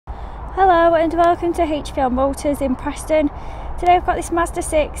Hello and welcome to HPL Motors in Preston. Today I've got this Mazda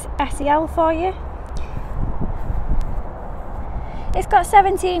 6 SEL for you. It's got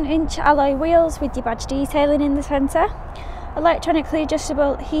 17-inch alloy wheels with your badge detailing in the centre, electronically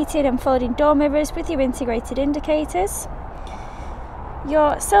adjustable heated and folding door mirrors with your integrated indicators,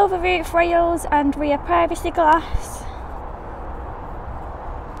 your silver roof rails and rear privacy glass.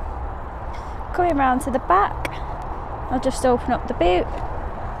 Coming round to the back, I'll just open up the boot.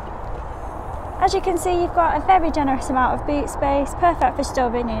 As you can see, you've got a very generous amount of boot space, perfect for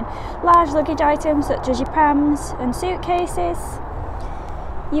storing in large luggage items such as your prams and suitcases.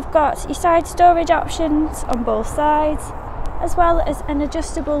 You've got your side storage options on both sides, as well as an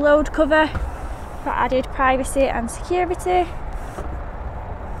adjustable load cover for added privacy and security.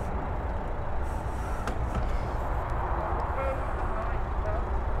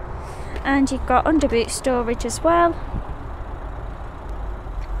 And you've got under boot storage as well.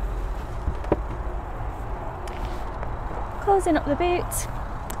 Closing up the boot,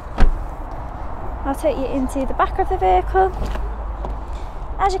 I'll take you into the back of the vehicle.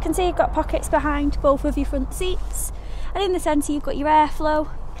 As you can see, you've got pockets behind both of your front seats, and in the centre you've got your airflow.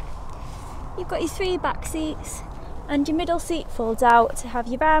 You've got your 3 back seats, and your middle seat folds out to have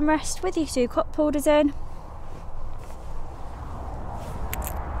your armrest with your 2 cup holders in.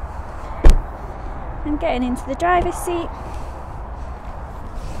 And getting into the driver's seat,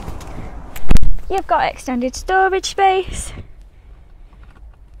 you've got extended storage space.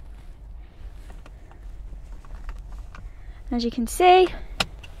 As you can see,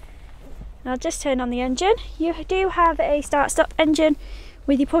 I'll just turn on the engine. You do have a start-stop engine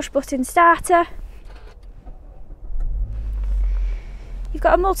with your push-button starter. You've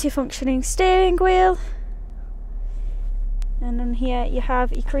got a multi-functioning steering wheel. And then here you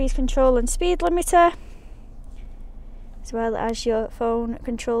have your cruise control and speed limiter, as well as your phone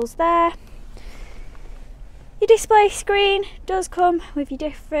controls there. Your display screen does come with your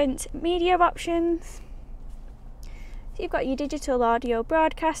different media options. So you've got your digital audio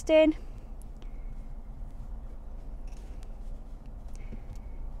broadcasting,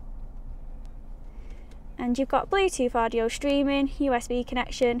 and you've got Bluetooth audio streaming, USB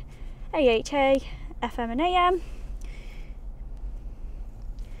connection, AHA, FM and AM.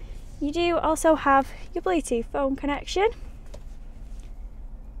 You do also have your Bluetooth phone connection.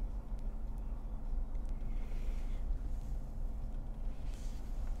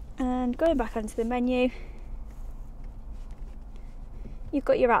 And going back onto the menu, you've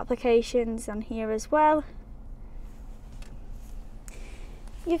got your applications on here as well.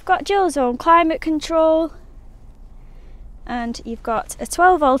 You've got dual zone climate control, and you've got a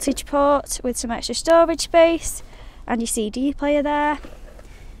 12 voltage port with some extra storage space and your CD player there.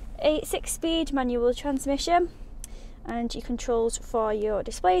 A 6-speed manual transmission, and your controls for your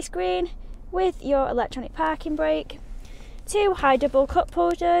display screen with your electronic parking brake, 2 high double cup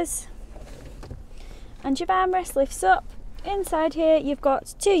holders, and your armrest lifts up. Inside here you've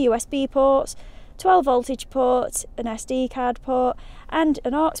got 2 USB ports, 12 voltage port, an SD card port and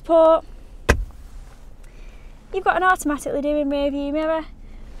an aux port. You've got an automatically dimming rear view mirror,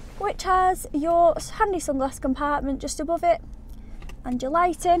 which has your handy sunglass compartment just above it, and your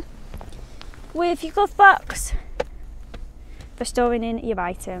lighting, with your glove box for storing in your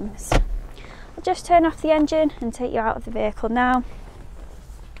items. I'll just turn off the engine and take you out of the vehicle now.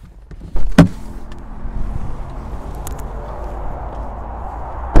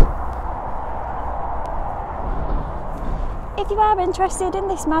 If you are interested in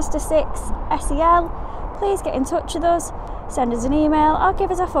this Mazda 6 SEL, please get in touch with us, send us an email or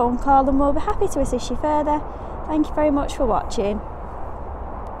give us a phone call, and we'll be happy to assist you further. Thank you very much for watching.